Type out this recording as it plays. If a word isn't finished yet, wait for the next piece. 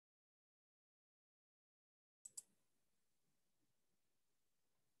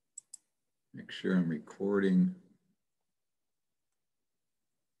Make sure I'm recording.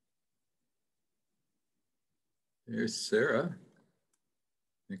 There's Sarah.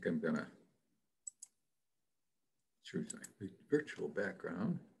 I think I'm gonna choose my virtual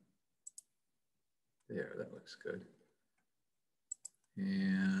background. There, that looks good.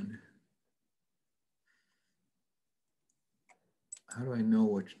 And how do I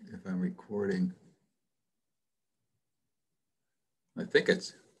know if I'm recording? I think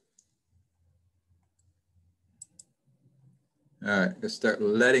it's, all right, let's start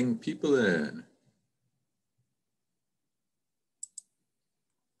letting people in.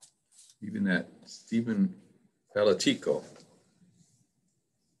 Even that Stephen Palatico.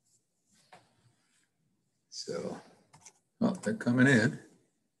 So, oh, they're coming in.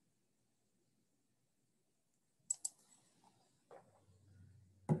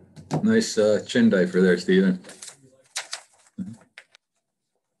 Nice chin diaper there, Stephen.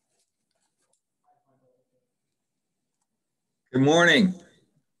 Good morning.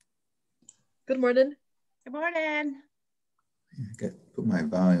 Good morning. Good morning. I got to put my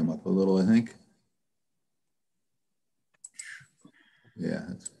volume up a little, I think.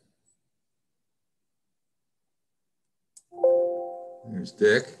 Yeah. There's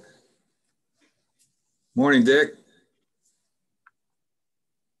Dick. Morning, Dick.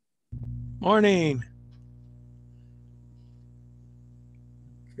 Morning.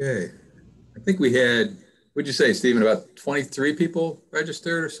 Okay. I think we had, what'd you say, Stephen, about 23 people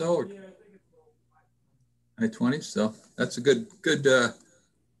registered or so? Or high 20s, so that's a good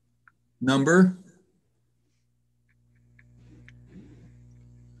number.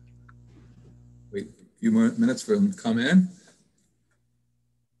 Wait a few more minutes for them to come in.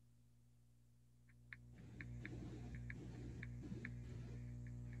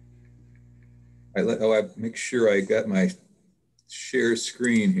 I make sure I got my share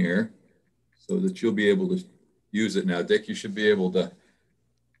screen here so that you'll be able to use it now. Dick, you should be able to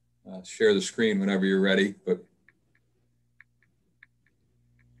share the screen whenever you're ready. But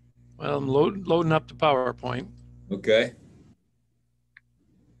Well, I'm loading up the PowerPoint. okay.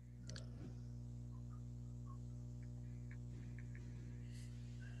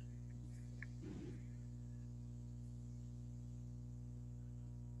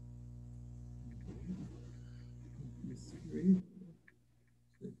 Three,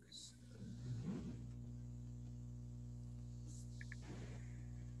 6, 1,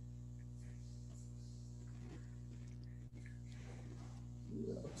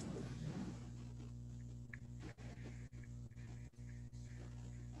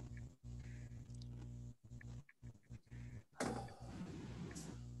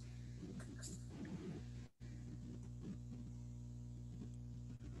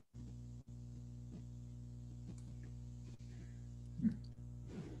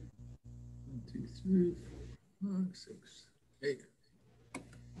 2, 3, 4, 5, 6, 8.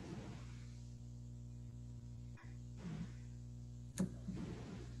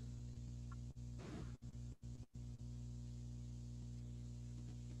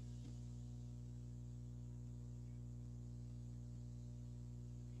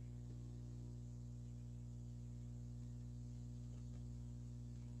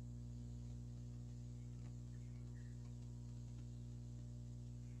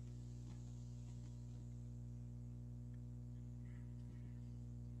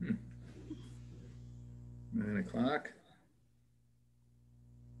 Hmm. 9 o'clock.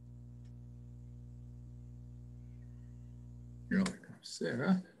 Here comes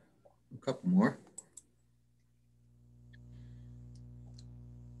Sarah. A couple more.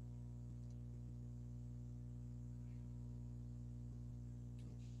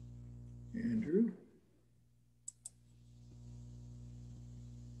 Andrew.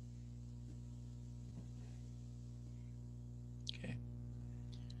 Okay.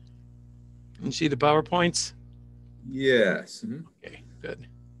 Can you see the PowerPoints? Yes. Mm-hmm. Okay, good.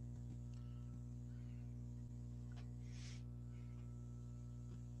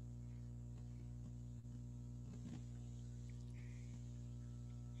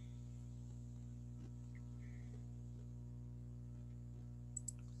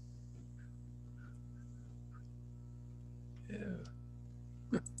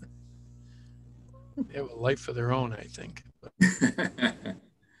 Yeah. They have a life of their own, I think.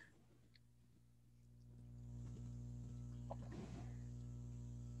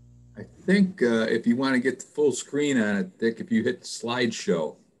 I think if you want to get the full screen on it, Dick, if you hit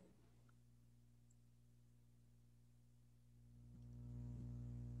slideshow.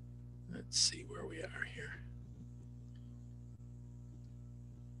 Let's see where we are here.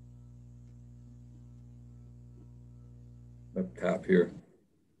 Up top here.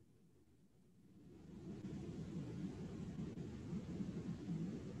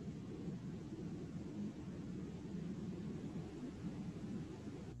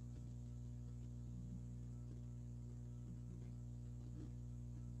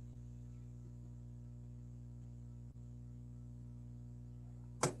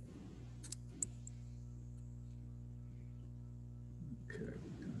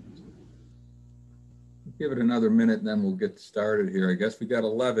 give it another minute and then we'll get started here. I guess we got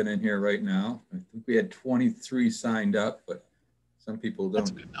 11 in here right now. I think we had 23 signed up, but some people don't. That's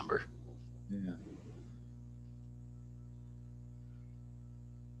a good number. Yeah.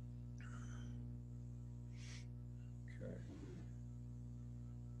 Okay.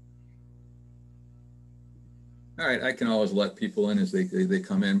 All right, I can always let people in as they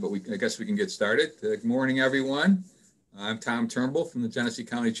come in, but I guess we can get started. Good morning, everyone. I'm Tom Turnbull from the Genesee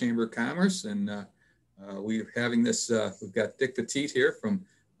County Chamber of Commerce, and we're having this, we've got Dick Petitte here from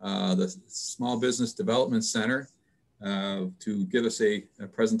the Small Business Development Center to give us a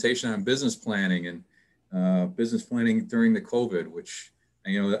presentation on business planning and business planning during the COVID, which,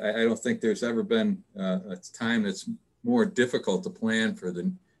 I don't think there's ever been a time that's more difficult to plan for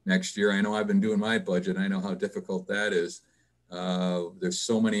the next year. I know I've been doing my budget. I know how difficult that is. There's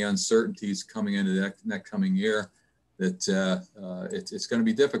so many uncertainties coming into that coming year that it's going to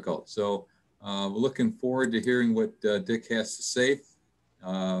be difficult. So we're looking forward to hearing what Dick has to say.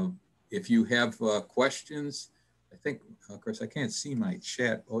 If you have questions, I think, of course, I can't see my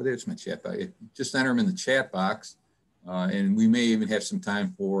chat. Oh, there's my chat box. Just enter them in the chat box. And we may even have some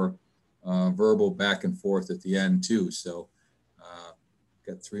time for verbal back and forth at the end too. So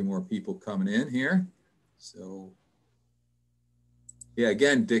got 3 more people coming in here. So yeah,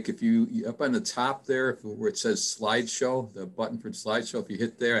 again, Dick, if you up on the top there, where it says slideshow, the button for slideshow, if you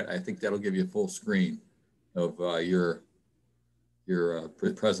hit there, I think that'll give you a full screen of your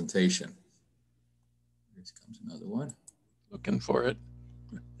presentation. Here comes another one. Looking for it.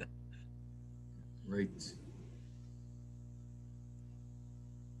 Right.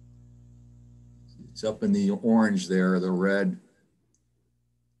 It's up in the orange there, the red,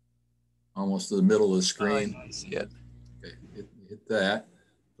 almost to the middle of the screen. I see it. Okay, hit that,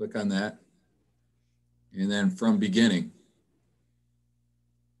 click on that, and then from beginning.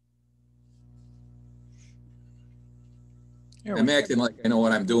 I'm acting like I know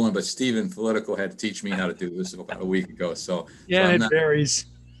what I'm doing, but Stephen Politico had to teach me how to do this about a week ago. So yeah, so it varies.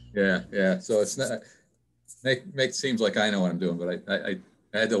 Yeah. So it's not seems like I know what I'm doing, but I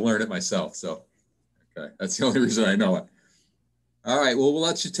had to learn it myself. So okay, that's the only reason I know it. All right, well, we'll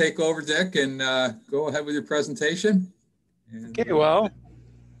let you take over, Dick, and go ahead with your presentation. And, okay, well,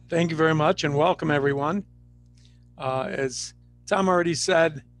 thank you very much and welcome everyone. As Tom already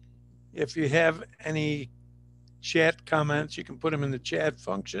said, if you have any chat comments, you can put them in the chat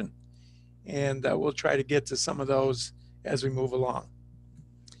function, and we'll try to get to some of those as we move along.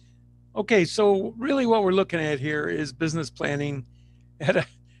 Okay, so really what we're looking at here is business planning at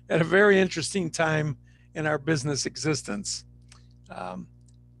a very interesting time in our business existence.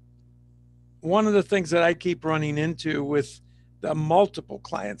 One of the things that I keep running into with the multiple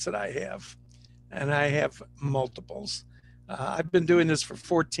clients that I have, and I have multiples, I've been doing this for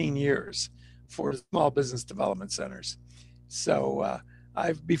 14 years for small business development centers. So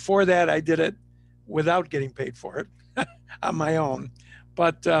before that, I did it without getting paid for it on my own.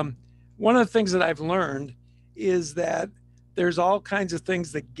 But one of the things that I've learned is that there's all kinds of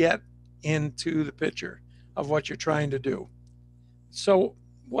things that get into the picture of what you're trying to do. So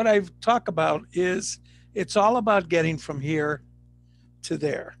what I've talked about is it's all about getting from here to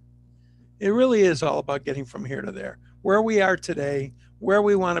there. It really is all about getting from here to there, where we are today, where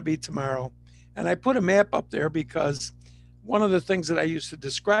we want to be tomorrow. And I put a map up there because one of the things that I used to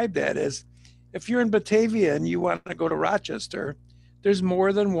describe that is if you're in Batavia and you want to go to Rochester, there's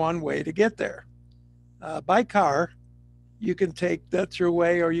more than one way to get there. By car, you can take the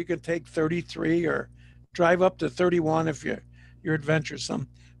thruway, or you can take 33 or drive up to 31 if you're adventuresome.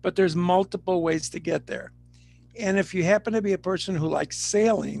 But there's multiple ways to get there. And if you happen to be a person who likes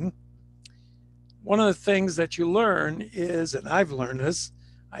sailing, one of the things that you learn is, and I've learned this,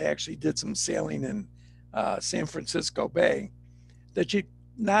 I actually did some sailing in San Francisco Bay, that you're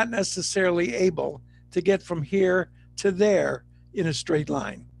not necessarily able to get from here to there in a straight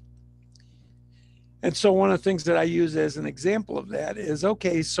line. And so one of the things that I use as an example of that is,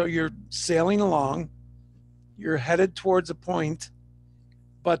 okay, so you're sailing along, you're headed towards a point,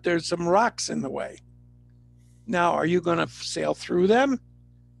 but there's some rocks in the way. Now, are you going to sail through them?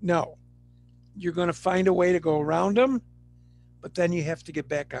 No. You're going to find a way to go around them, but then you have to get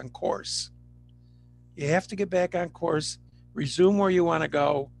back on course. You have to get back on course, resume where you want to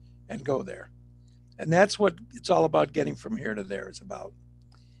go, and go there. And that's what it's all about, getting from here to there is about.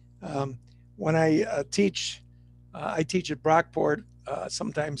 When I teach at Brockport,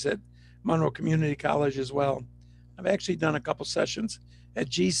 sometimes at Monroe Community College as well. I've actually done a couple sessions at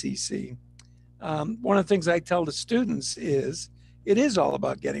GCC. One of the things I tell the students is, it is all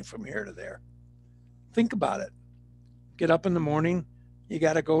about getting from here to there. Think about it. Get up in the morning, you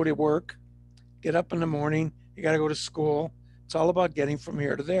got to go to work. get up in the morning, you got to go to school. It's all about getting from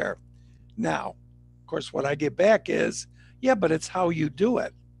here to there. Now, of course, what I get back is, yeah, but it's how you do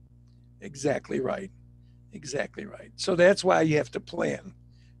it. Exactly right. Exactly right. So that's why you have to plan.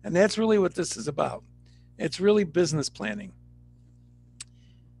 And that's really what this is about. It's really business planning.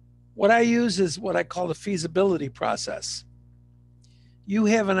 What I use is what I call the feasibility process. You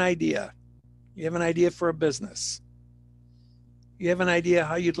have an idea. You have an idea for a business. You have an idea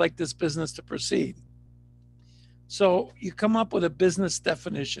how you'd like this business to proceed. So you come up with a business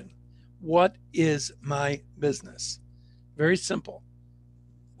definition. What is my business? Very simple.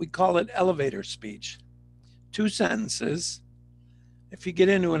 We call it elevator speech. 2 sentences. If you get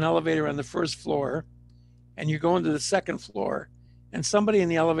into an elevator on the first floor and you're going to the second floor and somebody in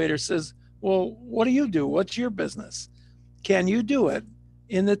the elevator says, well, what do you do? What's your business? Can you do it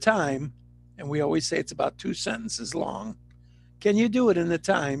in the time? And we always say it's about 2 sentences long. Can you do it in the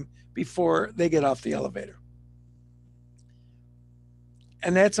time before they get off the elevator?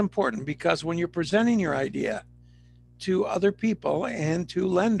 And that's important because when you're presenting your idea to other people and to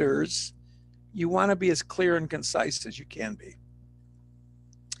lenders, you want to be as clear and concise as you can be.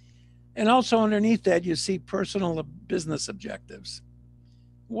 And also underneath that, you see personal business objectives.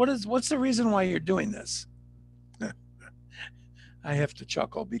 What's the reason why you're doing this? I have to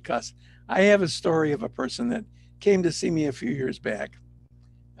chuckle because I have a story of a person that came to see me a few years back,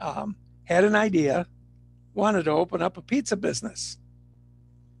 had an idea, wanted to open up a pizza business.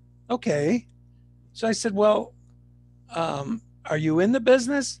 Okay. So I said, well, are you in the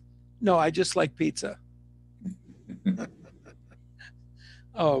business? No, I just like pizza.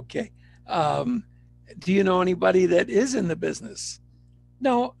 Okay. Do you know anybody that is in the business?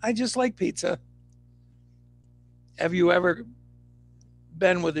 No, I just like pizza. Have you ever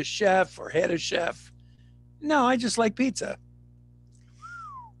been with a chef or had a chef? No, I just like pizza.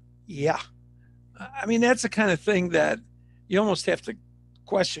 Yeah. I mean, that's the kind of thing that you almost have to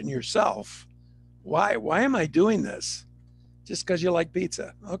question yourself. Why am I doing this? Just because you like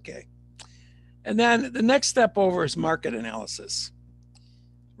pizza. Okay. And then the next step over is market analysis.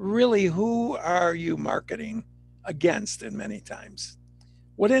 Really, who are you marketing against in many times?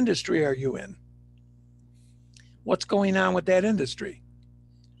 What industry are you in? What's going on with that industry?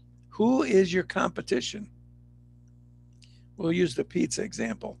 Who is your competition? We'll use the pizza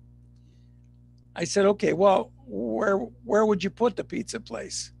example. I said, okay, well, where would you put the pizza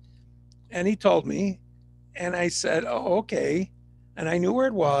place? And he told me, and I said, oh, okay. And I knew where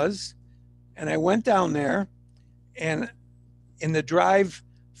it was. And I went down there, and in the drive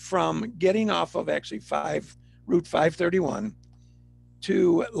from getting off of actually Route 531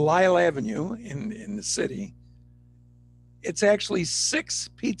 to Lyle Avenue in the city, it's actually 6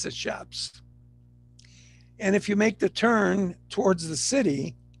 pizza shops. And if you make the turn towards the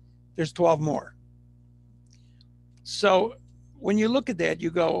city, there's 12 more. So when you look at that, you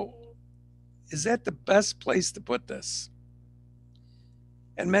go, is that the best place to put this?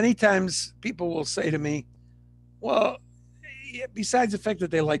 And many times people will say to me, well, besides the fact that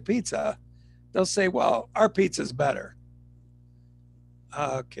they like pizza, they'll say, well, our pizza's better.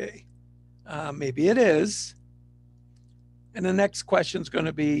 Okay, maybe it is. And the next question is going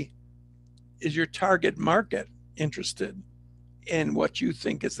to be, is your target market interested in what you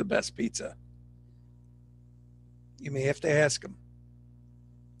think is the best pizza? You may have to ask them.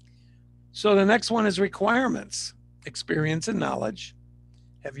 So the next one is requirements, experience and knowledge.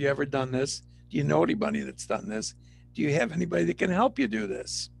 Have you ever done this? Do you know anybody that's done this? Do you have anybody that can help you do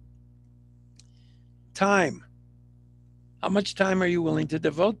this? Time. How much time are you willing to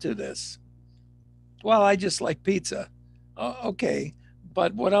devote to this? Well, I just like pizza. Oh, okay,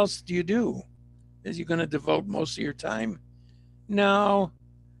 but what else do you do? Is you going to devote most of your time? No,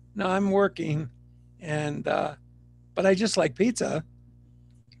 I'm working, and but I just like pizza.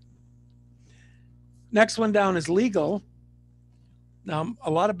 Next one down is legal. Now,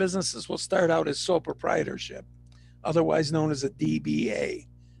 a lot of businesses will start out as sole proprietorship, otherwise known as a DBA,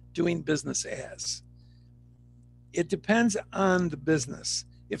 doing business as. It depends on the business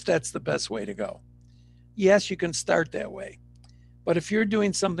if that's the best way to go. Yes, you can start that way. But if you're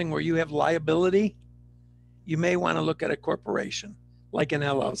doing something where you have liability, you may want to look at a corporation, like an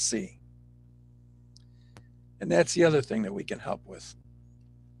LLC. And that's the other thing that we can help with.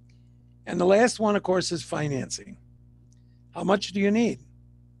 And the last one, of course, is financing. How much do you need?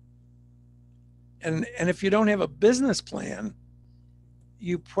 And if you don't have a business plan,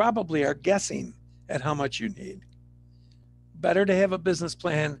 you probably are guessing at how much you need. Better to have a business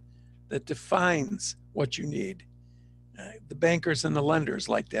plan that defines what you need. The bankers and the lenders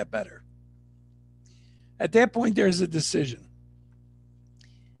like that better. At that point, there's a decision.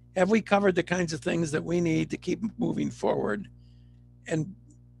 Have we covered the kinds of things that we need to keep moving forward and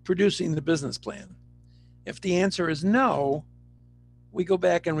producing the business plan? If the answer is no, we go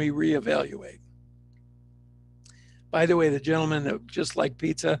back and we reevaluate. By the way, the gentleman that just liked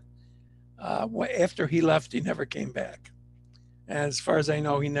pizza, after he left, he never came back. As far as I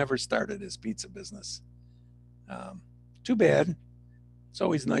know, he never started his pizza business. Too bad. It's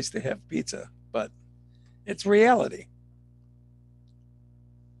always nice to have pizza, but it's reality.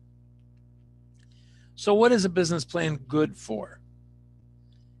 So what is a business plan good for?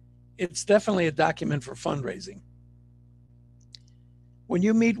 It's definitely a document for fundraising. When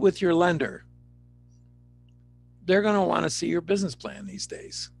you meet with your lender, they're going to want to see your business plan these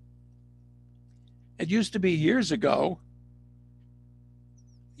days. It used to be years ago,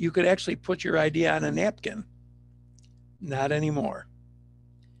 you could actually put your idea on a napkin. Not anymore.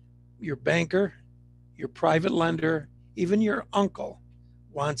 Your banker, your private lender, even your uncle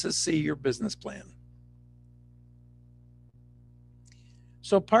wants to see your business plan.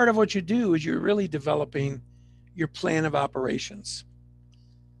 So part of what you do is you're really developing your plan of operations.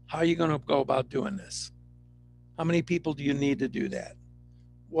 How are you going to go about doing this? How many people do you need to do that?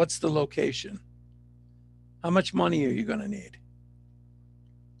 What's the location? How much money are you going to need?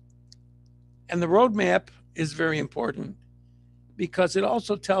 And the roadmap is very important because it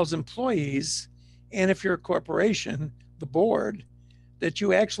also tells employees, and if you're a corporation, the board, that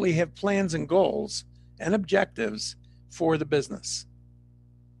you actually have plans and goals and objectives for the business.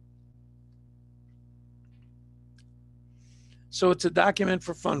 So it's a document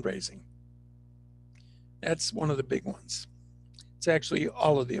for fundraising. That's one of the big ones. It's actually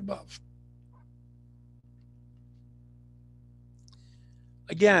all of the above.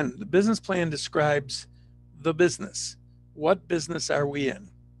 Again, the business plan describes the business. What business are we in?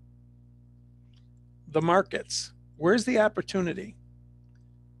 The markets. Where's the opportunity?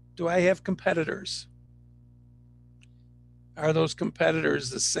 Do I have competitors? Are those competitors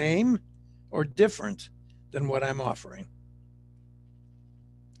the same or different than what I'm offering?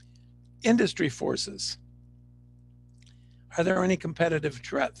 Industry forces. Are there any competitive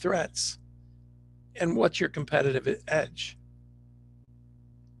threats? And what's your competitive edge?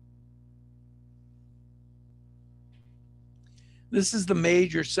 This is the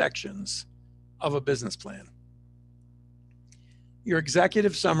major sections of a business plan. Your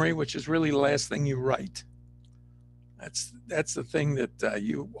executive summary, which is really the last thing you write. That's the thing that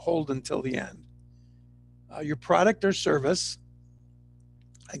you hold until the end. Your product or service.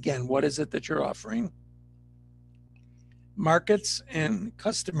 Again, what is it that you're offering? Markets and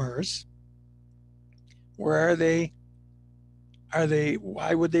customers. Where are they?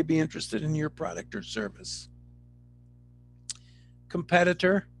 Why would they be interested in your product or service?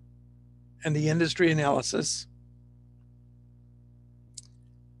 Competitor and the industry analysis.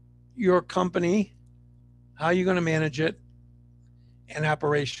 Your company, how are you going to manage it? And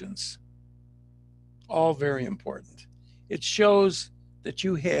operations. All very important. It shows that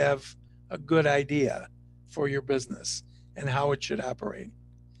you have a good idea for your business and how it should operate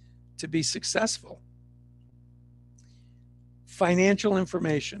to be successful. Financial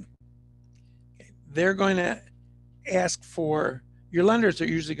information. They're going to ask for, your lenders are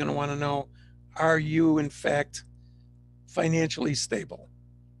usually going to want to know, are you in fact financially stable?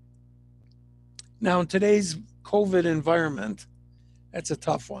 Now in today's COVID environment, that's a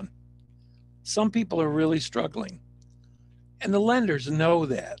tough one. Some people are really struggling. And the lenders know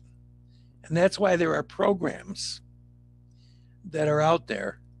that. And that's why there are programs that are out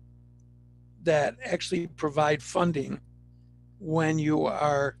there that actually provide funding when you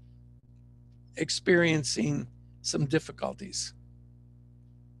are experiencing some difficulties.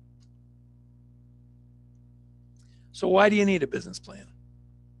 So why do you need a business plan?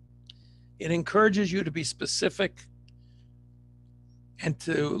 It encourages you to be specific and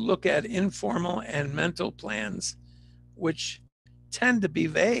to look at informal and mental plans, which tend to be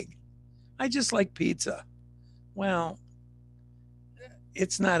vague. I just like pizza. Well,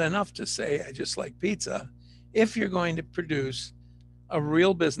 it's not enough to say I just like pizza if you're going to produce a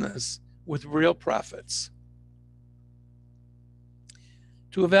real business with real profits.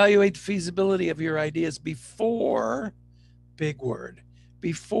 To evaluate the feasibility of your ideas before, big word,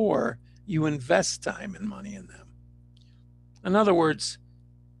 before you invest time and money in them. In other words,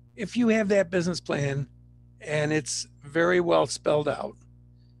 if you have that business plan and it's very well spelled out,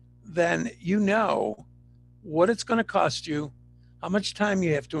 then you know what it's going to cost you, how much time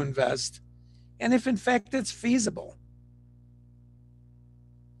you have to invest, and if in fact it's feasible.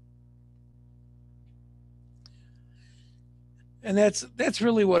 And that's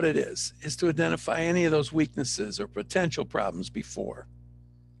really what it is to identify any of those weaknesses or potential problems before.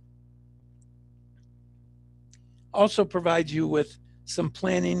 Also provides you with some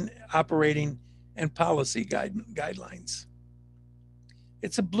planning, operating, and policy guidelines.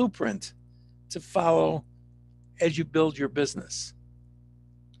 It's a blueprint to follow as you build your business.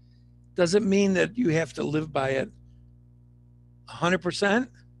 Does it mean that you have to live by it 100%?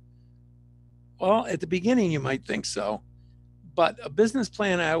 Well, at the beginning, you might think so. But a business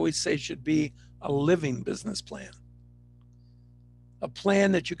plan, I always say, should be a living business plan. A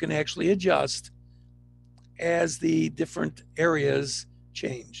plan that you can actually adjust as the different areas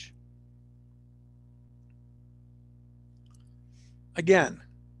change. Again,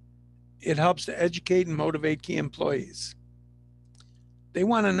 it helps to educate and motivate key employees. They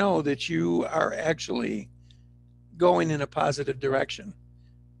want to know that you are actually going in a positive direction,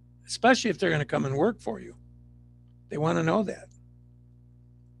 especially if they're going to come and work for you. They want to know that.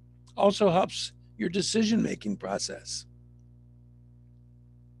 Also helps your decision-making process.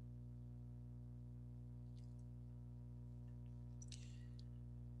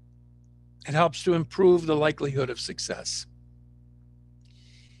 It helps to improve the likelihood of success.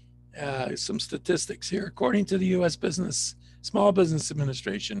 Some statistics here. According to the U.S. Small Business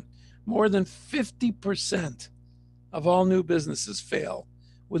Administration, more than 50% of all new businesses fail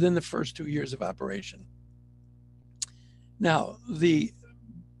within the first 2 years of operation. Now, the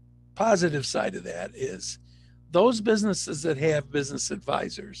positive side of that is those businesses that have business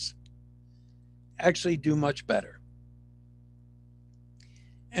advisors actually do much better.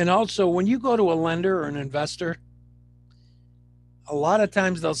 And also, when you go to a lender or an investor, a lot of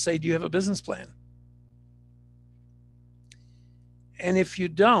times they'll say, do you have a business plan? And if you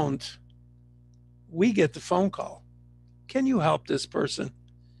don't, we get the phone call. Can you help this person?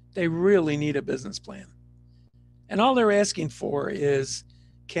 They really need a business plan. And all they're asking for is,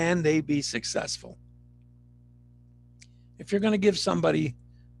 can they be successful? If you're going to give somebody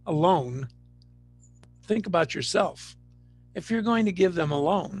a loan, think about yourself. If you're going to give them a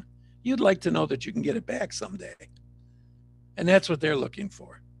loan, you'd like to know that you can get it back someday. And that's what they're looking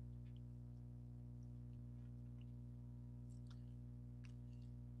for.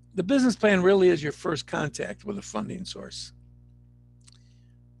 The business plan really is your first contact with a funding source.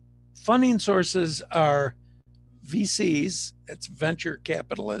 Funding sources are VCs, that's venture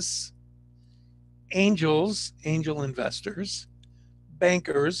capitalists, angels, angel investors,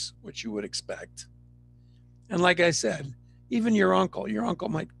 bankers, which you would expect. And like I said, even your uncle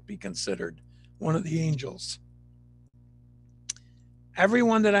might be considered one of the angels.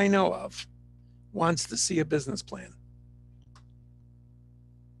 Everyone that I know of wants to see a business plan.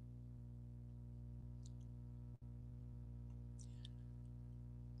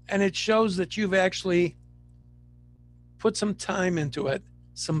 And it shows that you've actually put some time into it,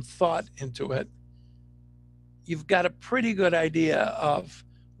 some thought into it. You've got a pretty good idea of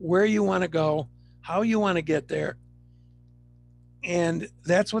where you want to go, how you want to get there. And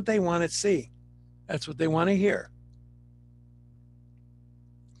that's what they want to see. That's what they want to hear.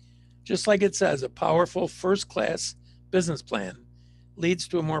 Just like it says, a powerful first-class business plan leads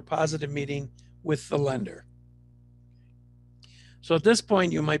to a more positive meeting with the lender. So at this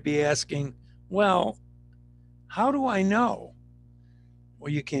point, you might be asking, well, how do I know?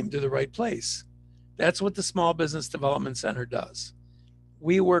 Well, you came to the right place. That's what the Small Business Development Center does.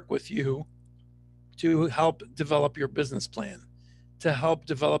 We work with you to help develop your business plan, to help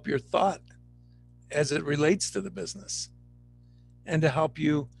develop your thought as it relates to the business, and to help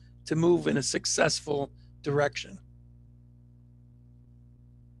you to move in a successful direction.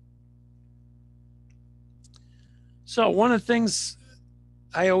 So one of the things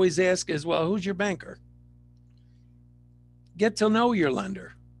I always ask is, well, who's your banker? Get to know your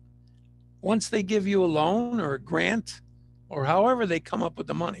lender. Once they give you a loan or a grant, or however they come up with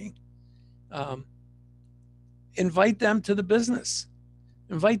the money, invite them to the business.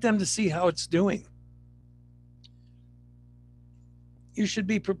 Invite them to see how it's doing. You should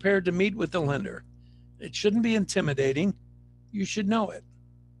be prepared to meet with the lender. It shouldn't be intimidating. You should know it.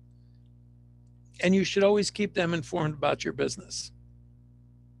 And you should always keep them informed about your business.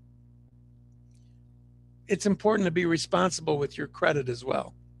 It's important to be responsible with your credit as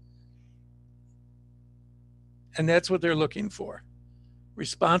well. And that's what they're looking for.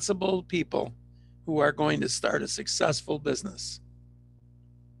 Responsible people who are going to start a successful business.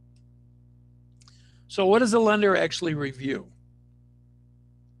 So what does a lender actually review?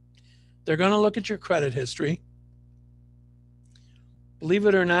 They're going to look at your credit history. Believe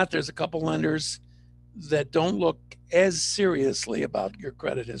it or not, there's a couple lenders that don't look as seriously about your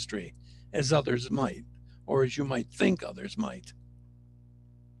credit history as others might, or as you might think others might.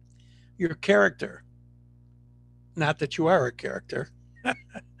 Your character, not that you are a character,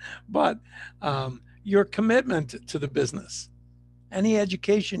 but Your commitment to the business, any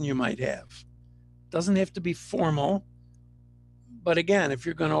education you might have. Doesn't have to be formal. But again, if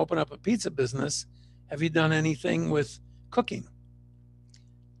you're going to open up a pizza business, have you done anything with cooking?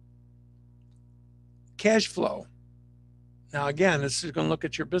 Cash flow. Now, again, this is going to look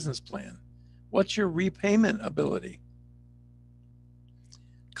at your business plan. What's your repayment ability?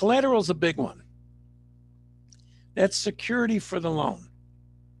 Collateral's a big one. That's security for the loan.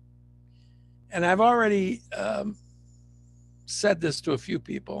 And I've already said this to a few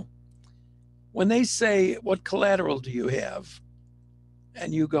people. When they say, what collateral do you have?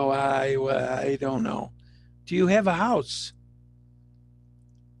 And you go, I don't know. Do you have a house?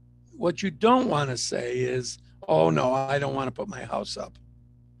 What you don't want to say is, oh no, I don't want to put my house up.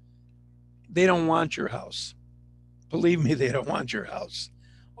 They don't want your house. Believe me, they don't want your house.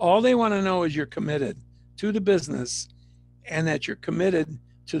 All they want to know is you're committed to the business and that you're committed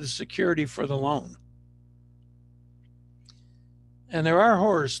to the security for the loan. And there are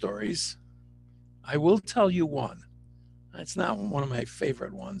horror stories. I will tell you one. It's not one of my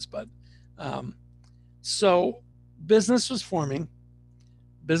favorite ones, but so business was forming,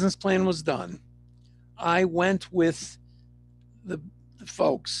 business plan was done. I went with the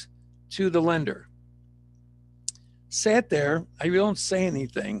folks to the lender. Sat there, I don't say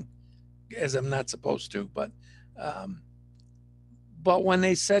anything, as I'm not supposed to, but when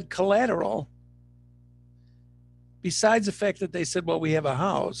they said collateral, besides the fact that they said, well, we have a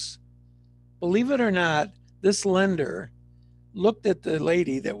house, believe it or not, this lender looked at the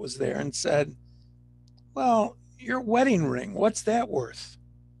lady that was there and said, well, your wedding ring, what's that worth?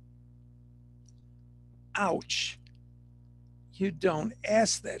 Ouch. You don't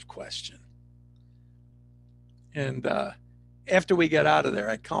ask that question. And after we got out of there,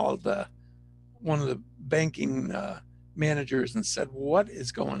 I called one of the banking managers and said, what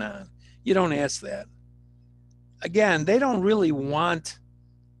is going on? You don't ask that. Again, they don't really want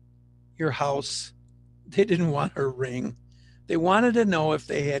your house. They didn't want her ring. They wanted to know if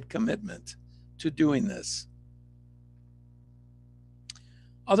they had commitment to doing this.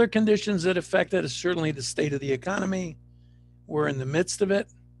 Other conditions that affected is certainly the state of the economy. We're in the midst of it.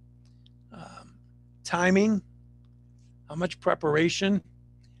 Timing, how much preparation,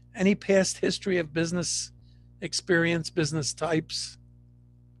 any past history of business experience, business types.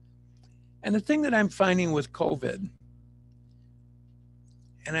 And the thing that I'm finding with COVID,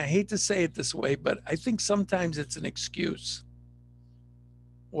 and I hate to say it this way, but I think sometimes it's an excuse.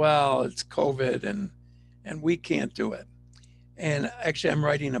 Well, it's COVID and we can't do it. And actually, I'm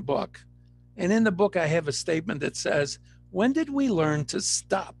writing a book. And in the book, I have a statement that says, when did we learn to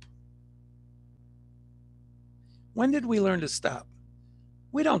stop? When did we learn to stop?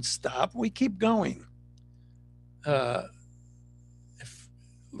 We don't stop. We keep going. A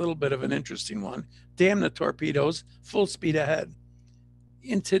little bit of an interesting one. Damn the torpedoes, full speed ahead.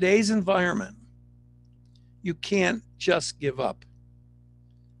 In today's environment, you can't just give up.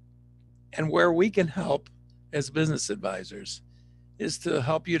 And where we can help as business advisors is to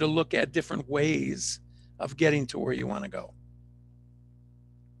help you to look at different ways of getting to where you want to go.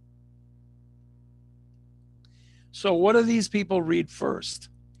 So what do these people read first?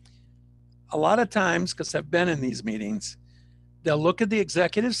 A lot of times, because I've been in these meetings, they'll look at the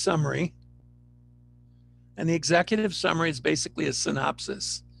executive summary, and the executive summary is basically a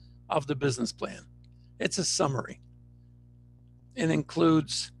synopsis of the business plan. It's a summary. It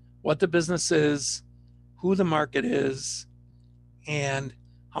includes what the business is, who the market is, and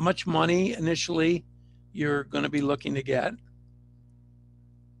how much money initially you're going to be looking to get.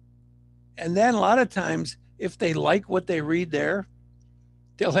 And then a lot of times, if they like what they read there,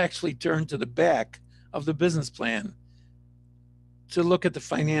 they'll actually turn to the back of the business plan to look at the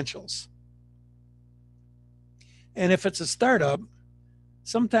financials. And if it's a startup,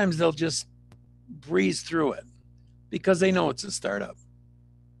 sometimes they'll just breeze through it because they know it's a startup.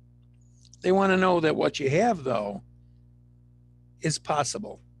 They want to know that what you have, though, is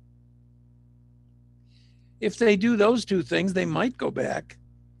possible. If they do those two things, they might go back.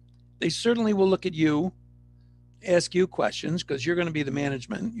 They certainly will look at you, ask you questions, because you're going to be the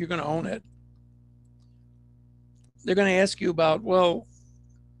management. You're going to own it. They're going to ask you about, well,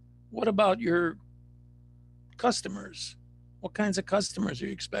 what about your customers? What kinds of customers are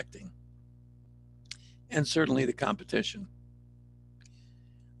you expecting? And certainly the competition.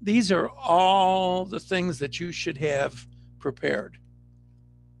 These are all the things that you should have prepared.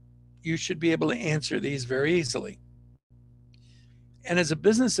 You should be able to answer these very easily. And as a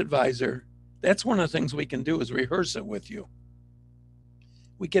business advisor, that's one of the things we can do is rehearse it with you.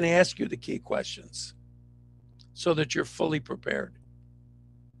 We can ask you the key questions so that you're fully prepared.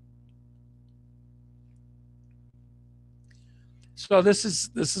 So this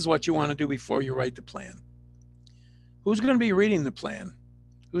is what you want to do before you write the plan. Who's going to be reading the plan?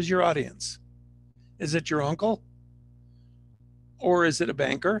 Who's your audience? Is it your uncle? Or is it a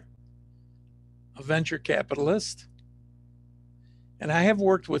banker? A venture capitalist? And I have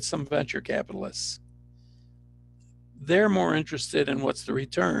worked with some venture capitalists. They're more interested in what's the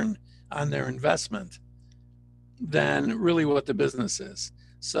return on their investment than really what the business is.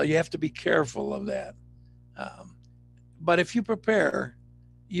 So you have to be careful of that. But if you prepare,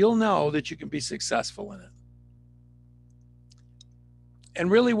 you'll know that you can be successful in it. And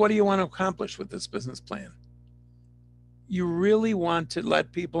really, what do you want to accomplish with this business plan? You really want to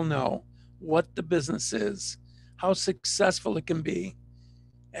let people know what the business is, how successful it can be,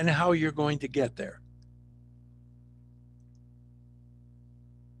 and how you're going to get there.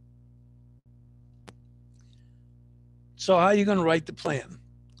 So how are you going to write the plan?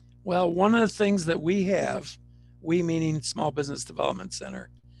 Well, one of the things that we have, we meaning Small Business Development Center,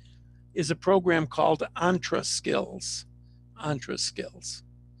 is a program called Entre Skills. Entre Skills.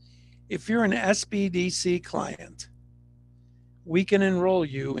 If you're an SBDC client, we can enroll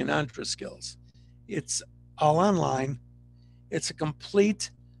you in Entre Skills. It's all online. It's a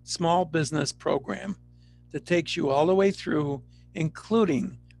complete small business program that takes you all the way through,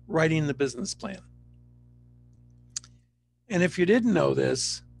 including writing the business plan. And if you didn't know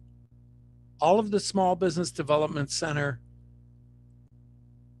this, all of the Small Business Development Center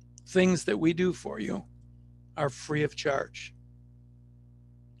things that we do for you are free of charge.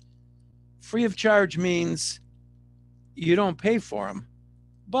 Free of charge means you don't pay for them,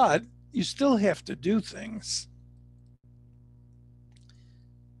 but you still have to do things.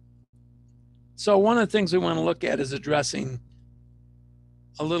 So one of the things we want to look at is addressing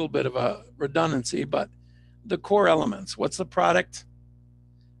a little bit of a redundancy, but the core elements. What's the product?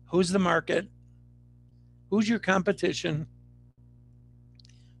 Who's the market? Who's your competition?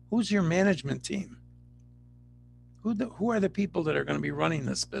 Who's your management team? Who are the people that are going to be running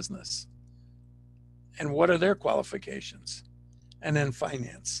this business? And what are their qualifications? And then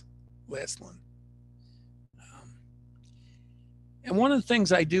finance, last one. And one of the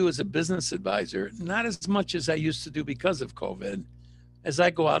things I do as a business advisor, not as much as I used to do because of COVID, is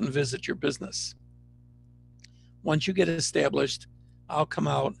I go out and visit your business. Once you get established, I'll come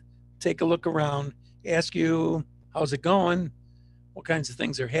out, take a look around, ask you, how's it going? What kinds of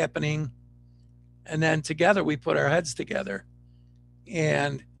things are happening? And then together we put our heads together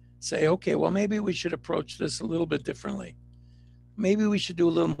and say, okay, well, maybe we should approach this a little bit differently. Maybe we should do a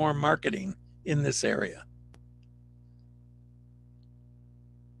little more marketing in this area.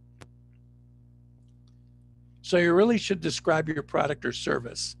 So you really should describe your product or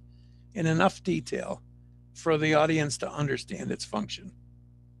service in enough detail for the audience to understand its function.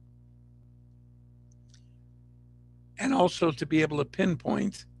 And also to be able to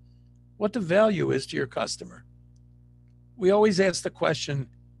pinpoint what the value is to your customer. We always ask the question,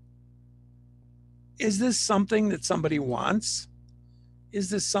 is this something that somebody wants? Is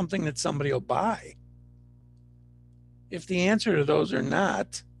this something that somebody will buy? If the answer to those are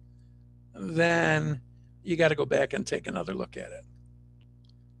not, then you got to go back and take another look at it.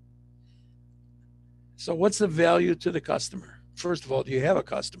 So what's the value to the customer? First of all, do you have a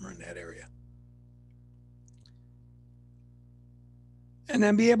customer in that area? And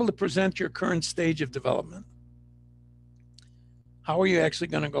then be able to present your current stage of development. How are you actually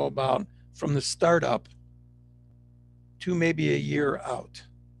going to go about from the startup to maybe a year out?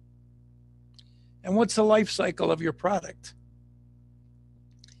 And what's the life cycle of your product?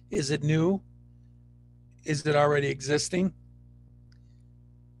 Is it new? Is it already existing?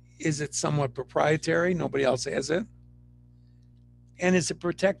 Is it somewhat proprietary? Nobody else has it. And is it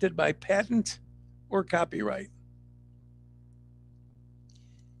protected by patent or copyright?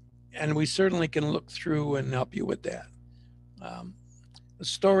 And we certainly can look through and help you with that. The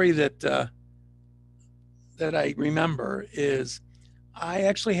story that I remember is I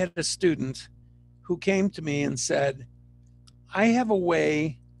actually had a student who came to me and said, I have a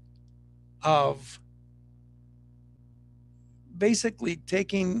way of basically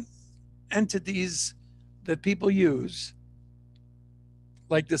taking entities that people use,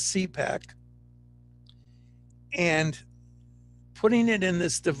 like the CPAC, and putting it in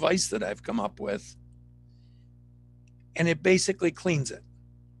this device that I've come up with, and it basically cleans it,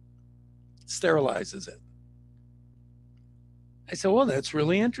 sterilizes it. I said, well, that's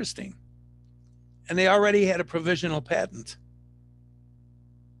really interesting. And they already had a provisional patent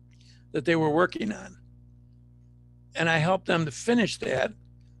that they were working on. And I helped them to finish that,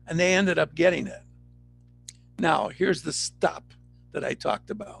 and they ended up getting it. Now, here's the stop that I talked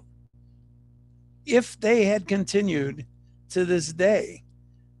about. If they had continued to this day,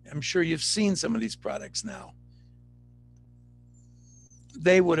 I'm sure you've seen some of these products now,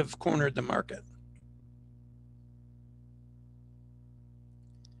 they would have cornered the market.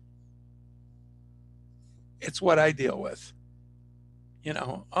 It's what I deal with. You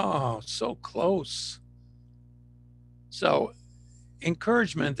know, oh, so close. So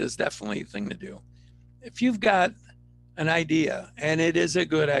encouragement is definitely a thing to do. If you've got an idea and it is a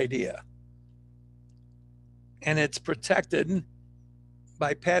good idea and it's protected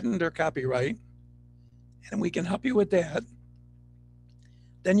by patent or copyright, and we can help you with that,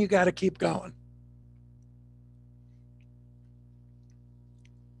 then you got to keep going.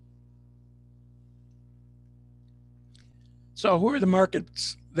 So who are the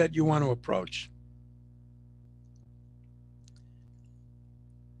markets that you want to approach?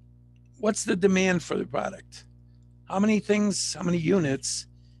 What's the demand for the product? How many things, how many units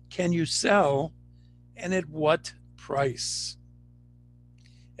can you sell, and at what price?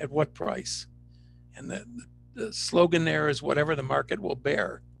 At what price? And the slogan there is whatever the market will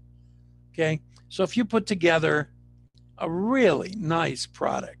bear. Okay, so if you put together a really nice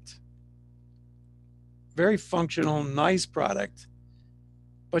product, very functional, nice product,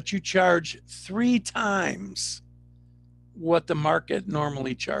 but you charge 3 times what the market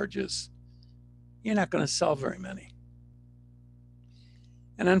normally charges, you're not going to sell very many.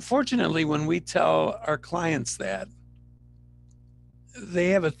 And unfortunately, when we tell our clients that, they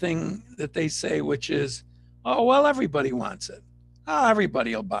have a thing that they say, which is, oh, well, everybody wants it. Oh,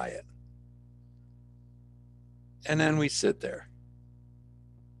 everybody will buy it. And then we sit there.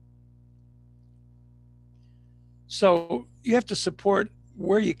 So you have to support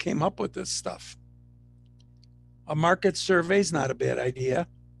where you came up with this stuff. A market survey is not a bad idea.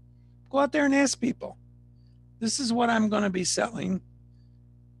 Go out there and ask people. This is what I'm going to be selling.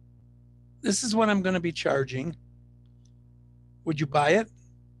 This is what I'm going to be charging. Would you buy it?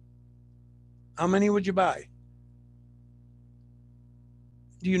 How many would you buy?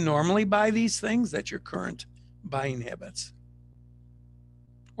 Do you normally buy these things? That's your current buying habits.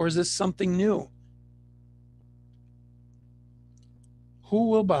 Or is this something new? Who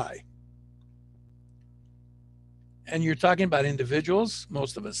will buy? And you're talking about individuals.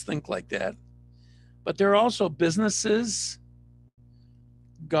 Most of us think like that. But there are also businesses,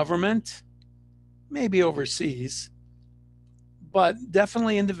 government, maybe overseas, but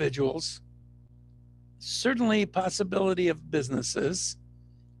definitely individuals, certainly possibility of businesses,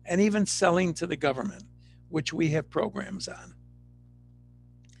 and even selling to the government, which we have programs on.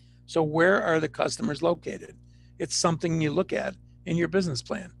 So where are the customers located? It's something you look at in your business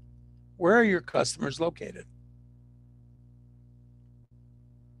plan. Where are your customers located?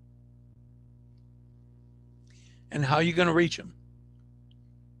 And how are you going to reach them?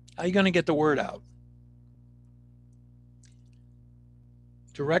 How are you going to get the word out?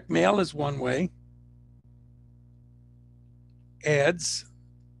 Direct mail is one way. Ads,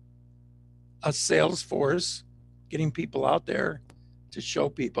 a sales force, getting people out there to show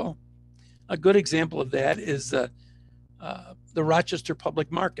people. A good example of that is the Rochester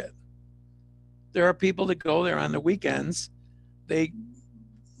Public Market. There are people that go there on the weekends. They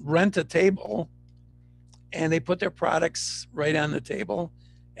rent a table and they put their products right on the table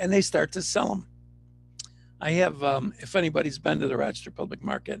and they start to sell them. I have, if anybody's been to the Rochester Public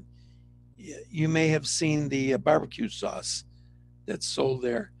Market, you may have seen the barbecue sauce that's sold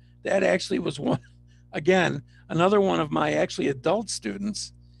there. That actually was one, again, another one of my actually adult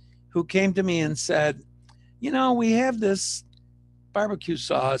students who came to me and said, you know, we have this barbecue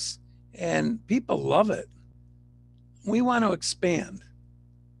sauce and people love it. We want to expand.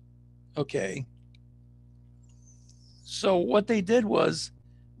 Okay. So what they did was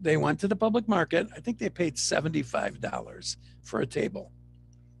they went to the public market. I think they paid $75 for a table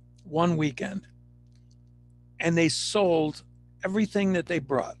one weekend. And they sold everything that they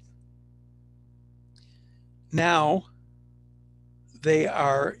brought. Now they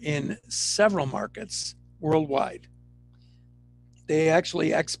are in several markets worldwide. They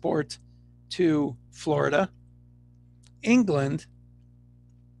actually export to Florida, England,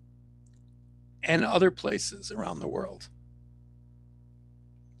 and other places around the world.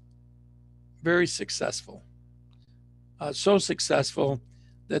 Very successful. So successful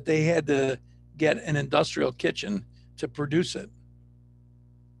that they had to get an industrial kitchen to produce it.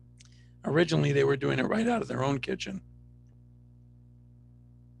 Originally, they were doing it right out of their own kitchen.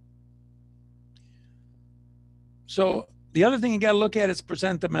 So the other thing you got to look at is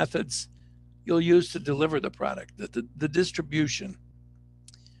present the methods you'll use to deliver the product, the distribution.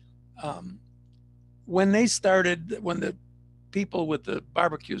 When they started, when the people with the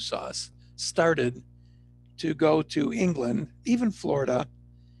barbecue sauce started to go to England, even Florida,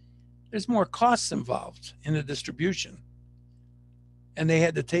 there's more costs involved in the distribution. And they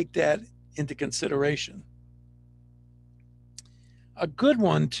had to take that into consideration. A good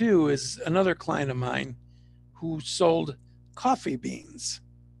one, too, is another client of mine who sold coffee beans,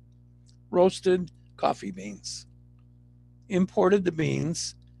 roasted coffee beans, imported the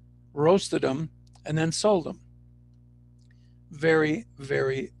beans, roasted them, and then sold them. Very,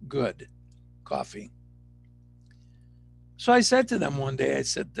 very good coffee. So I said to them one day, I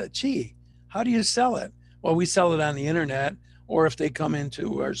said, gee, how do you sell it? Well, we sell it on the internet, or if they come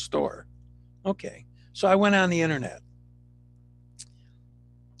into our store. Okay, so I went on the internet.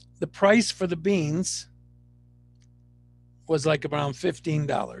 The price for the beans was like around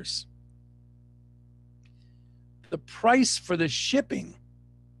 $15. The price for the shipping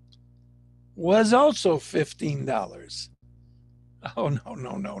was also $15. Oh,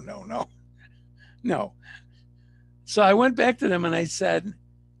 no. So I went back to them and I said,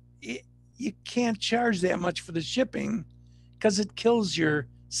 you can't charge that much for the shipping because it kills your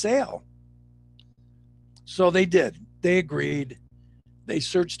sale. So they did. They agreed. They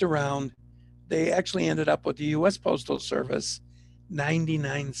searched around. They actually ended up with the U.S. Postal Service,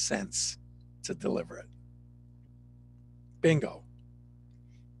 99 cents to deliver it. Bingo.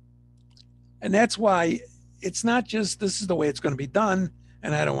 And that's why it's not just this is the way it's going to be done,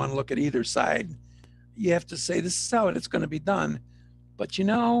 and I don't want to look at either side. You have to say this is how it's going to be done. But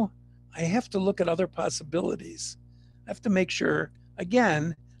I have to look at other possibilities. I have to make sure,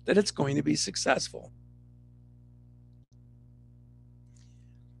 again, that it's going to be successful.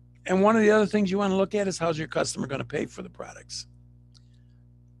 And one of the other things you want to look at is how's your customer going to pay for the products.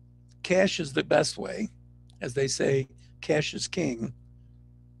 Cash is the best way. As they say, cash is king.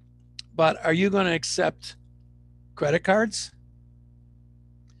 But are you going to accept credit cards?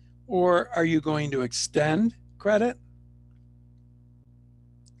 Or are you going to extend credit?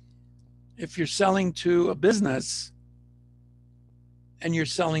 If you're selling to a business and you're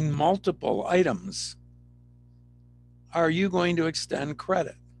selling multiple items, are you going to extend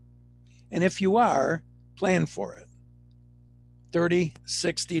credit? And if you are, plan for it. 30,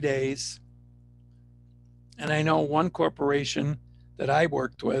 60 days. And I know one corporation that I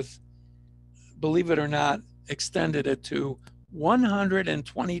worked with, believe it or not, extended it to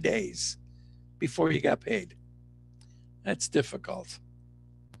 120 days before you got paid. That's difficult.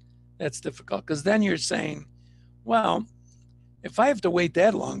 That's difficult because then you're saying, well, if I have to wait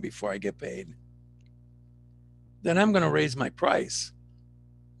that long before I get paid, then I'm going to raise my price.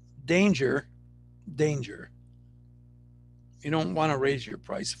 Danger. You don't want to raise your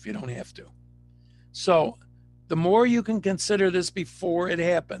price if you don't have to. So the more you can consider this before it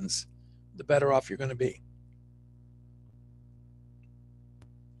happens, the better off you're going to be.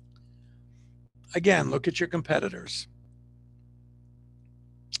 Again, look at your competitors.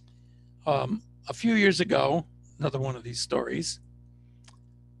 A few years ago, another one of these stories,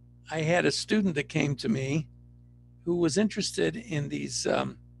 I had a student that came to me who was interested in these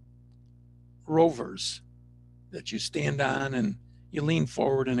rovers that you stand on and you lean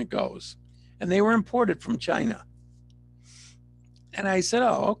forward and it goes. And they were imported from China. And I said,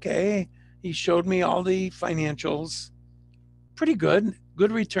 oh, okay. He showed me all the financials. Pretty good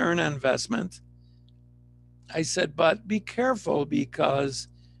return on investment. I said, but be careful because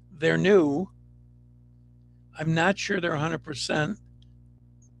they're new. I'm not sure they're 100%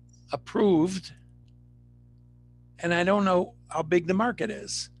 approved. And I don't know how big the market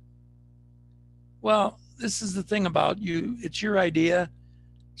is. Well, this is the thing about you. It's your idea.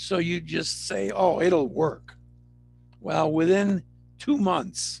 So you just say, oh, it'll work. Well, within 2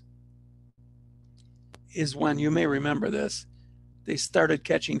 months is when, you may remember this, they started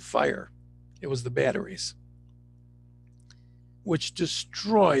catching fire. It was the batteries, which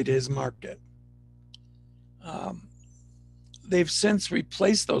destroyed his market. They've since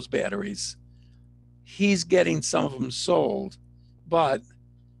replaced those batteries. He's getting some of them sold, but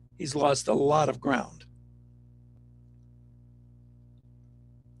he's lost a lot of ground.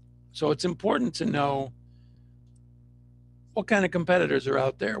 So it's important to know what kind of competitors are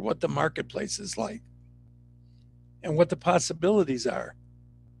out there, what the marketplace is like, and what the possibilities are.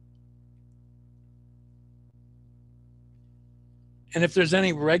 And if there's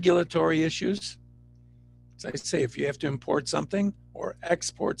any regulatory issues, as I say, if you have to import something or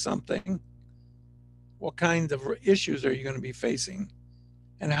export something, what kind of issues are you going to be facing?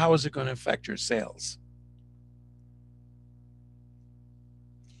 And how is it going to affect your sales?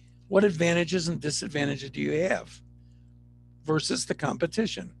 What advantages and disadvantages do you have versus the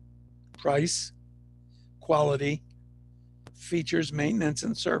competition? Price, quality, features, maintenance,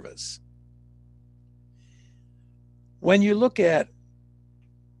 and service. When you look at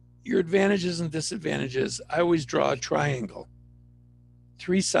your advantages and disadvantages, I always draw a triangle,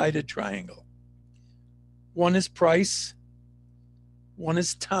 three-sided triangle. One is price, one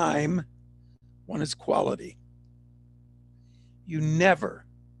is time, one is quality. You never,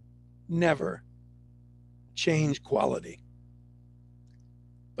 never change quality.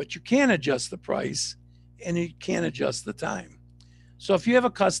 But you can adjust the price and you can adjust the time. So if you have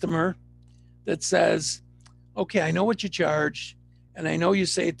a customer that says, okay, I know what you charge, and I know you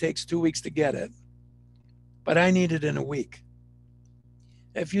say it takes 2 weeks to get it, but I need it in a week.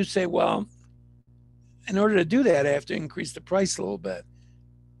 If you say, well, in order to do that, I have to increase the price a little bit.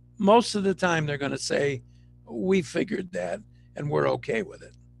 Most of the time, they're going to say, we figured that and we're okay with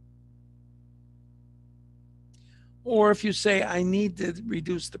it. Or if you say, I need to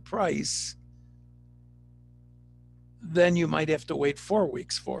reduce the price, then you might have to wait 4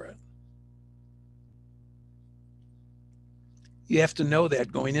 weeks for it. You have to know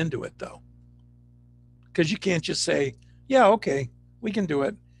that going into it, though, because you can't just say, yeah, okay, we can do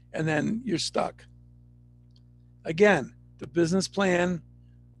it, and then you're stuck. Again, the business plan,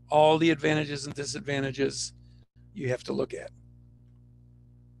 all the advantages and disadvantages you have to look at.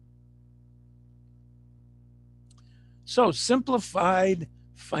 So, simplified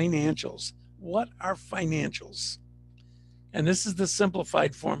financials. What are financials? And this is the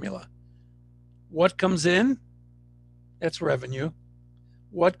simplified formula. What comes in? That's revenue.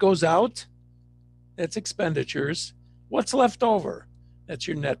 What goes out? That's expenditures. What's left over? That's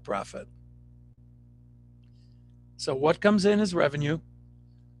your net profit. So what comes in is revenue.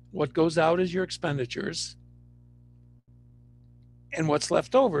 What goes out is your expenditures. And what's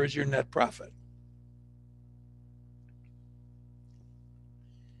left over is your net profit.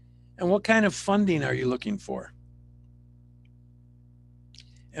 And what kind of funding are you looking for?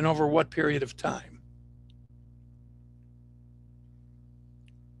 And over what period of time?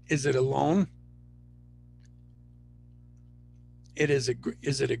 Is it a loan? Is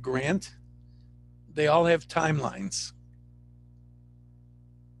it a grant? They all have timelines.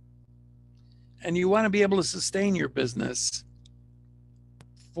 And you want to be able to sustain your business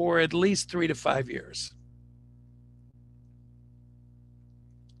for at least 3 to 5 years.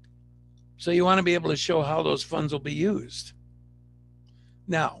 So you want to be able to show how those funds will be used.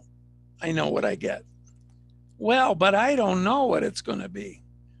 Now, I know what I get. Well, but I don't know what it's going to be.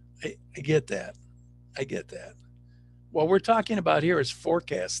 I get that. I get that. What we're talking about here is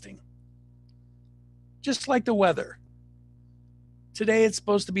forecasting. Just like the weather. Today it's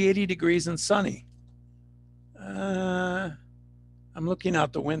supposed to be 80 degrees and sunny. I'm looking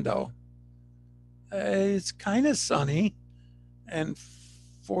out the window. It's kind of sunny and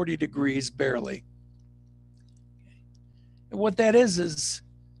 40 degrees barely. And what that is,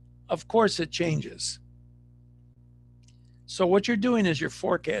 of course, it changes. So what you're doing is you're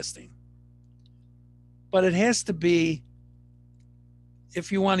forecasting. But it has to be,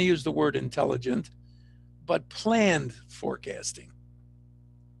 if you want to use the word intelligent, but planned forecasting.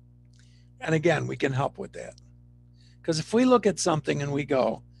 And again, we can help with that. Because if we look at something and we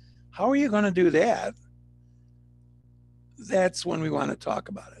go, how are you going to do that? That's when we want to talk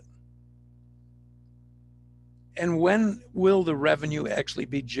about it. And when will the revenue actually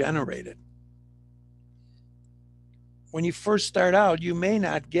be generated? When you first start out, you may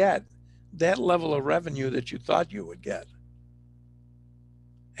not get that level of revenue that you thought you would get.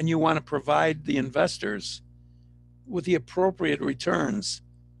 And you want to provide the investors with the appropriate returns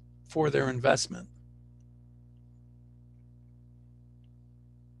for their investment.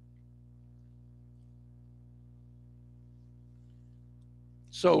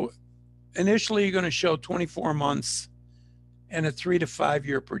 So initially, you're going to show 24 months and a 3 to 5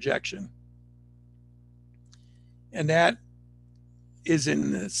 year projection. And that is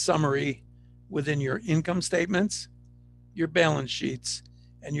in the summary within your income statements, your balance sheets,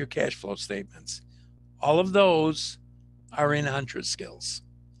 and your cash flow statements. All of those are in Entre Skills,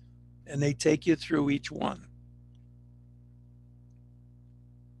 and they take you through each one.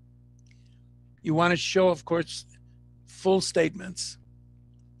 You want to show, of course, full statements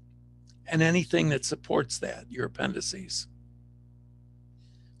and anything that supports that, your appendices.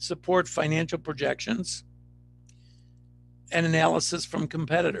 Support financial projections and analysis from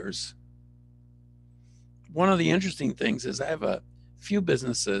competitors. One of the interesting things is I have a few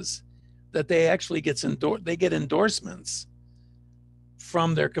businesses that they actually get endorsements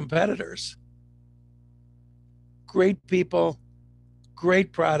from their competitors. Great people,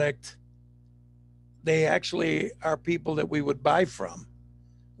 great product. They actually are people that we would buy from.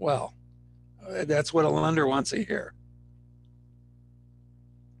 Well, that's what a lender wants to hear.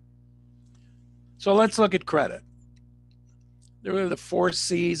 So let's look at credit. There are the 4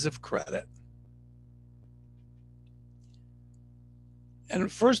 C's of credit. And the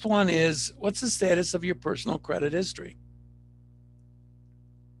first one is, what's the status of your personal credit history?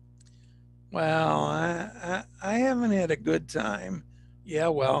 Well, I haven't had a good time. Yeah,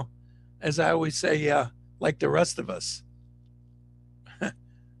 well, as I always say, yeah, like the rest of us.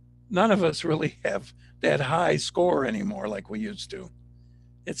 None of us really have that high score anymore like we used to.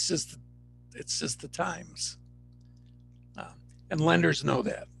 It's just the times. And lenders know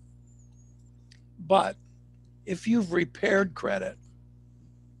that. But if you've repaired credit,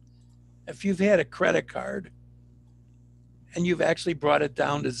 if you've had a credit card and you've actually brought it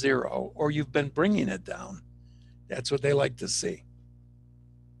down to 0, or you've been bringing it down, that's what they like to see.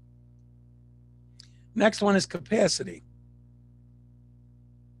 Next one is capacity.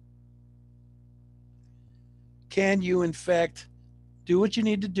 Can you, in fact, do what you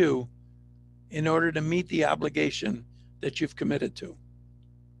need to do in order to meet the obligation that you've committed to?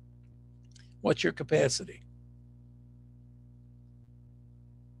 What's your capacity?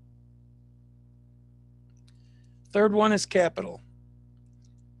 Third one is capital.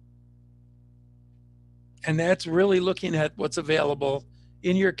 And that's really looking at what's available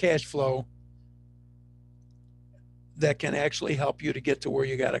in your cash flow that can actually help you to get to where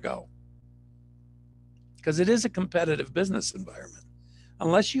you got to go. Because it is a competitive business environment.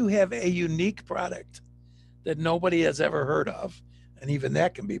 Unless you have a unique product that nobody has ever heard of, and even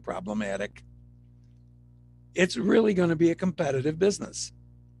that can be problematic, it's really going to be a competitive business.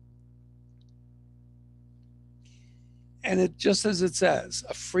 And it, just as it says,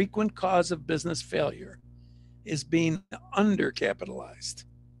 a frequent cause of business failure is being undercapitalized,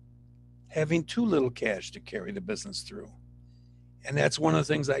 having too little cash to carry the business through. And that's one of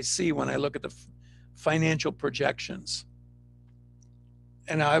the things I see when I look at the financial projections.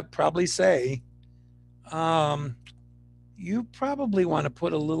 And I'd probably say, you probably want to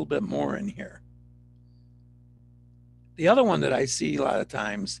put a little bit more in here. The other one that I see a lot of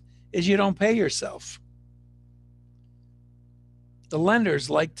times is you don't pay yourself. The lenders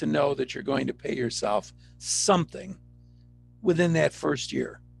like to know that you're going to pay yourself something within that first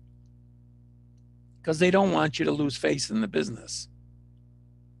year, because they don't want you to lose faith in the business.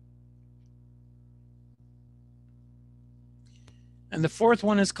 And the fourth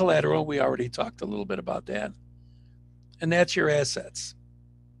one is collateral. We already talked a little bit about that. And that's your assets.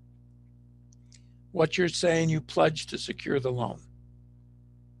 What you're saying you pledge to secure the loan.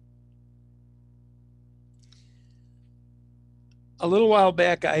 A little while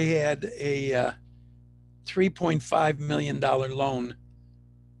back, I had a $3.5 million loan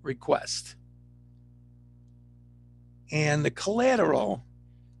request. And the collateral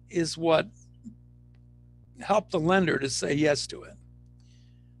is what helped the lender to say yes to it.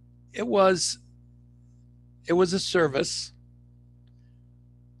 It was a service.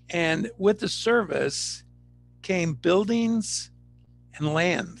 And with the service came buildings and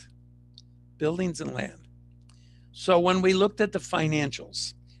land. Buildings and land. So when we looked at the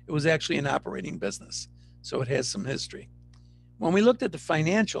financials, it was actually an operating business, so it has some history. When we looked at the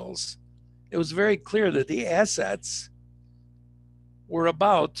financials, it was very clear that the assets were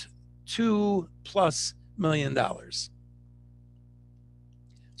about $2+ million.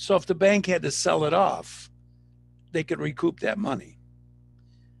 So if the bank had to sell it off, they could recoup that money.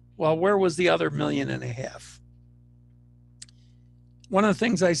 Well, where was the other $1.5 million? One of the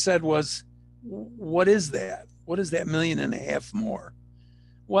things I said was, what is that? What is that $1.5 million more?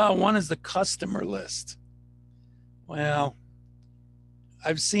 Well, one is the customer list. Well,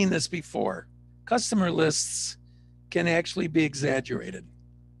 I've seen this before. Customer lists can actually be exaggerated.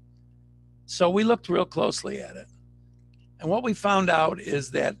 So we looked real closely at it. And what we found out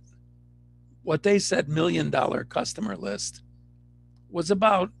is that what they said $1 million customer list was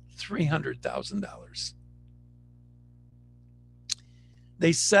about $300,000.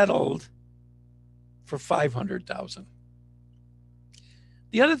 They settled for $500,000.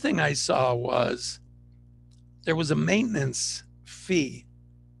 The other thing I saw was there was a maintenance fee,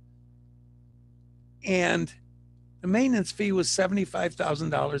 and the maintenance fee was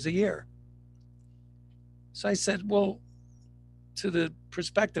 $75,000 a year. So I said, well, to the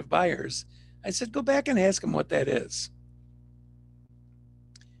prospective buyers, I said, go back and ask them what that is.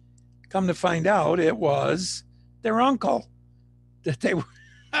 Come to find out, it was their uncle that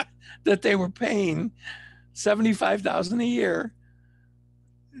they were paying $75,000 a year,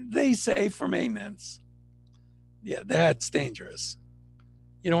 they say, for maintenance. Yeah, that's dangerous.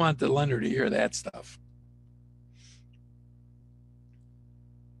 You don't want the lender to hear that stuff.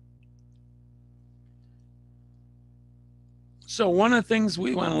 So one of the things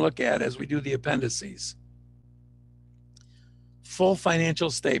we want to look at as we do the appendices full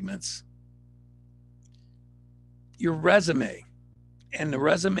financial statements, your resume, and the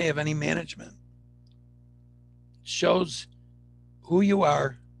resume of any management shows who you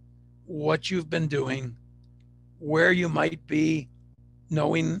are, what you've been doing, where you might be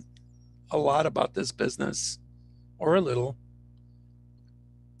knowing a lot about this business or a little.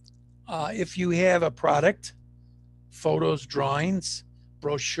 If you have a product, photos, drawings,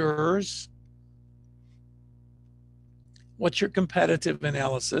 brochures, what's your competitive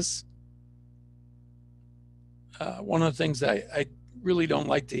analysis? One of the things I really don't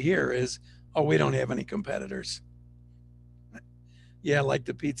like to hear is, oh, we don't have any competitors. Yeah, like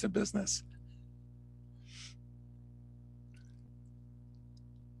the pizza business.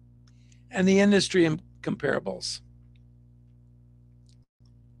 And the industry comparables.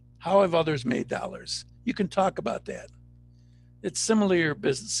 How have others made dollars? You can talk about that. It's similar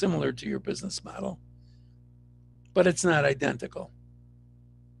to your business model, but it's not identical.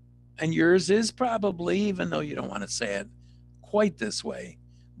 And yours is probably, even though you don't want to say it quite this way,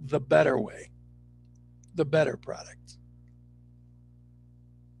 the better way, the better product.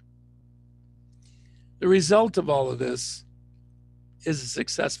 The result of all of this is a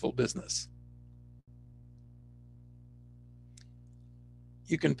successful business.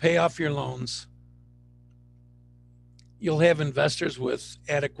 You can pay off your loans. You'll have investors with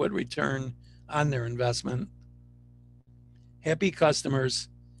adequate return on their investment, happy customers,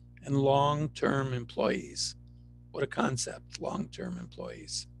 and long-term employees. What a concept, long-term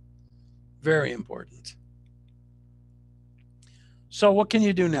employees. Very important. So what can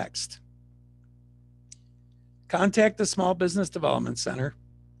you do next? Contact the Small Business Development Center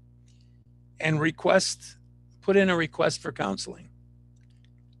and put in a request for counseling.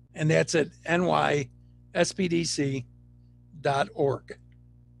 And that's at nysbdc.org.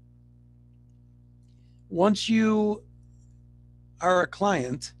 Once you are a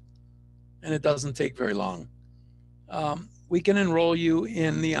client, and it doesn't take very long, we can enroll you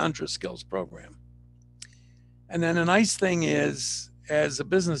in the EntreSkills program. And then a nice thing is, as a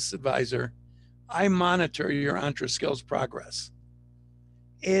business advisor, I monitor your EntreSkills progress.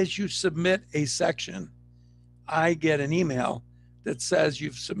 As you submit a section, I get an email that says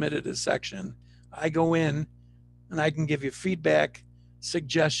you've submitted a section. I go in and I can give you feedback,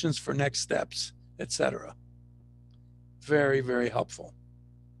 suggestions for next steps, etc. Very, very helpful.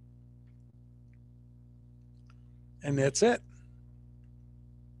 And that's it.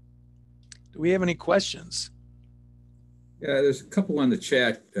 Do we have any questions? Yeah, there's a couple on the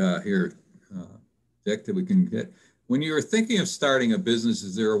chat here, Dick, that we can get. When you are thinking of starting a business,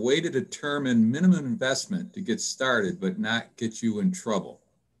 is there a way to determine minimum investment to get started but not get you in trouble?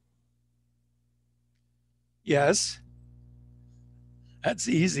 Yes. That's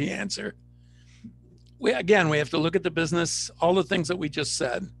the easy answer. We have to look at the business, all the things that we just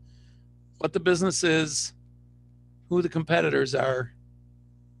said, what the business is, who the competitors are,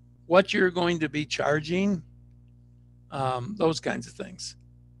 what you're going to be charging, those kinds of things.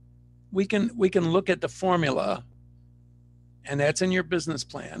 We can look at the formula, and that's in your business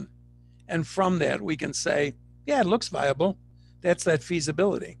plan. And from that, we can say, yeah, it looks viable. That's that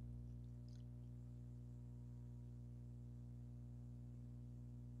feasibility.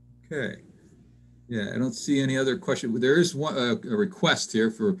 Okay. Yeah, I don't see any other question. There is a request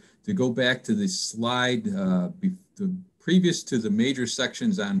here to go back to the slide previous to the major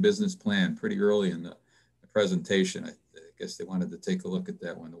sections on business plan, pretty early in the presentation. I guess they wanted to take a look at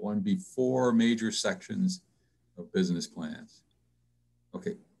that one, the one before major sections of business plans.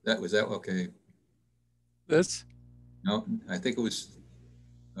 Okay, okay. This? No, I think it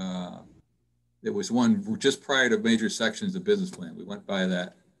was one just prior to major sections of business plan. We went by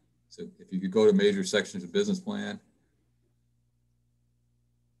that. So if you could go to major sections of business plan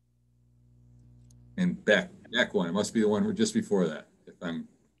and back one, it must be the one just before that. If I'm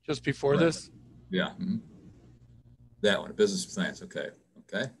just before correct. This? Yeah. Mm-hmm. That one, business plans. Okay.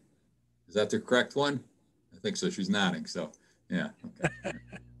 Okay. Is that the correct one? I think so. She's nodding. So yeah. Okay.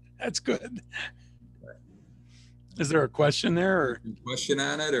 That's good. Okay. Is there a question there? Or? Question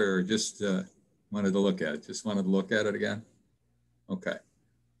on it, or just wanted to look at it? Just wanted to look at it again? Okay.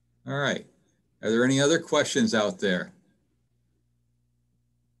 All right. Are there any other questions out there?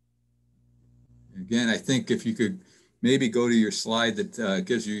 Again, I think if you could maybe go to your slide that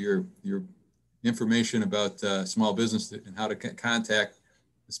gives you your information about small business and how to contact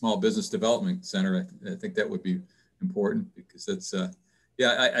the Small Business Development Center, I think that would be important, because that's,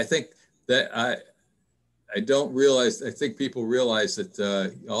 I think that I don't realize, I think people realize that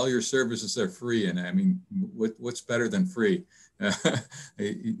all your services are free. And I mean, what's better than free?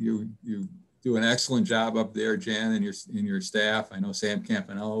 You do an excellent job up there, Jan, and your staff. I know Sam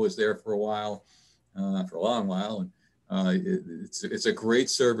Campanello was there for a while, for a long while, and it's a great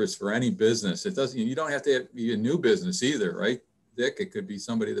service for any business. You don't have to be a new business either, right, Dick? It could be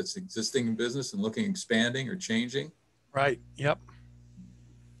somebody that's existing in business and looking expanding or changing. Right. Yep.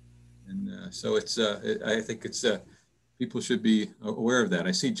 And so I think people should be aware of that.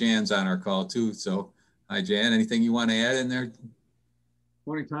 I see Jan's on our call too. So hi, Jan. Anything you want to add in there?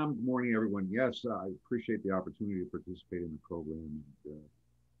 Morning, Tom. Good morning, everyone. Yes, I appreciate the opportunity to participate in the program and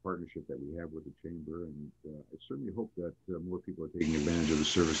partnership that we have with the Chamber. And I certainly hope that more people are taking advantage of the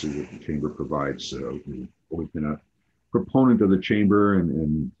services that the Chamber provides. We've always been a proponent of the Chamber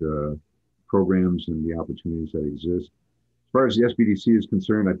and programs and the opportunities that exist. As far as the SBDC is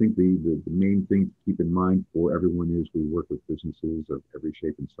concerned, I think the main thing to keep in mind for everyone is we work with businesses of every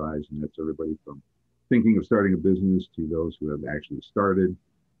shape and size, and that's everybody from thinking of starting a business to those who have actually started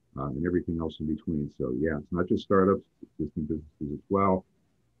and everything else in between. So yeah, it's not just startups, it's existing businesses as well.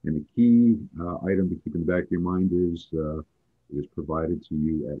 And the key item to keep in the back of your mind is it is provided to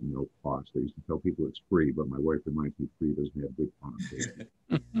you at no cost. I used to tell people it's free, but my wife reminds me free doesn't have good connotation.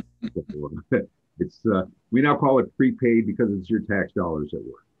 We now call it prepaid because it's your tax dollars at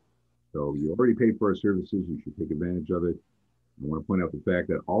work. So you already paid for our services, you should take advantage of it. I want to point out the fact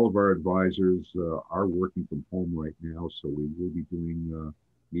that all of our advisors are working from home right now, so we will be doing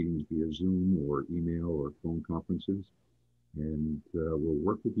meetings via Zoom or email or phone conferences. And we'll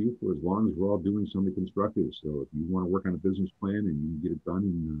work with you for as long as we're all doing something constructive. So if you want to work on a business plan and you can get it done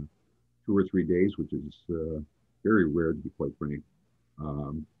in 2 or 3 days, which is very rare to be quite frank,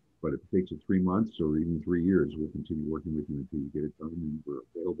 but if it takes you 3 months or even 3 years, we'll continue working with you until you get it done, and we're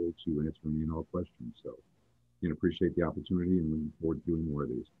available to answer any and all questions. So appreciate the opportunity and looking forward to doing more of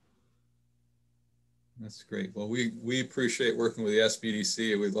these. That's great. Well, we appreciate working with the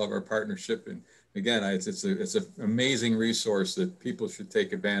SBDC. We love our partnership, and again, it's an amazing resource that people should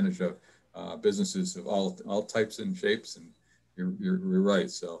take advantage of. Businesses of all types and shapes, and you're right.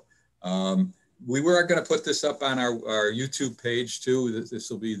 So we were going to put this up on our YouTube page too.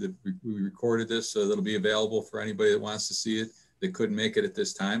 This will be we recorded this, so that'll be available for anybody that wants to see it that couldn't make it at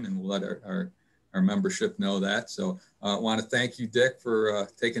this time, and we'll let our membership know that. So I want to thank you, Dick, for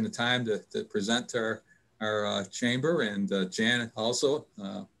taking the time to present to our chamber, and Jan also.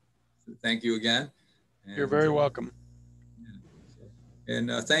 Thank you again. And, you're very welcome. And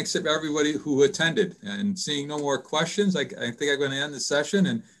thanks to everybody who attended. And seeing no more questions, I think I'm going to end the session.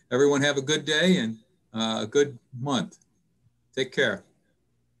 And everyone have a good day and a good month. Take care.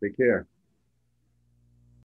 Take care.